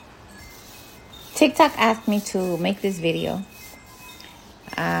TikTok asked me to make this video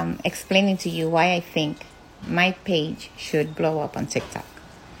explaining to you why I think my page should blow up on TikTok.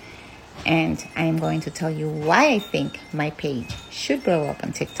 And I am going to tell you why I think my page should blow up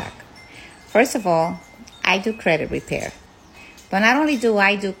on TikTok. First of all, I do credit repair. But not only do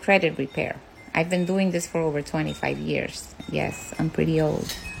I do credit repair, I've been doing this for over 25 years. Yes, I'm pretty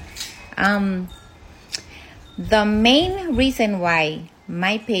old. The main reason why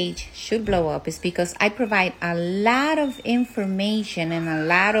my page should blow up is because I provide a lot of information and a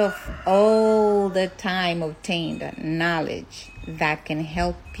lot of all the time obtained knowledge that can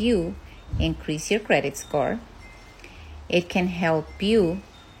help you increase your credit score. It can help you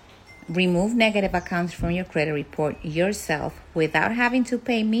remove negative accounts from your credit report yourself without having to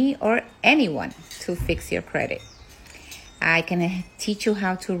pay me or anyone to fix your credit. I can teach you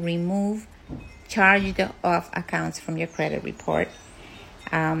how to remove charged off accounts from your credit report,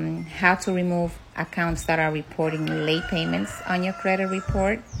 how to remove accounts that are reporting late payments on your credit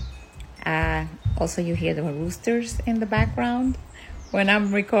report. Also, you hear the roosters in the background when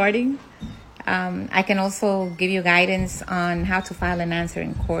I'm recording. I can also give you guidance on how to file an answer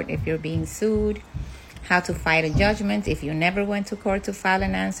in court if you're being sued, how to fight a judgment if you never went to court to file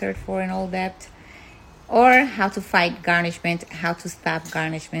an answer for an old debt, or how to fight garnishment, how to stop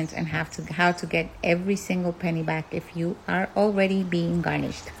garnishment, and how to get every single penny back if you are already being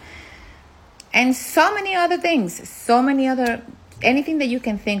garnished. And so many other things, anything that you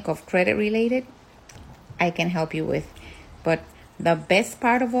can think of credit related, I can help you with. But the best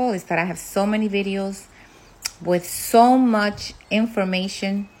part of all is that I have so many videos with so much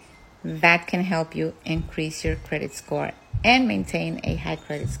information that can help you increase your credit score and maintain a high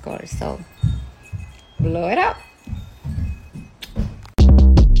credit score. So blow it up.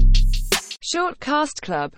 Shortcast Club.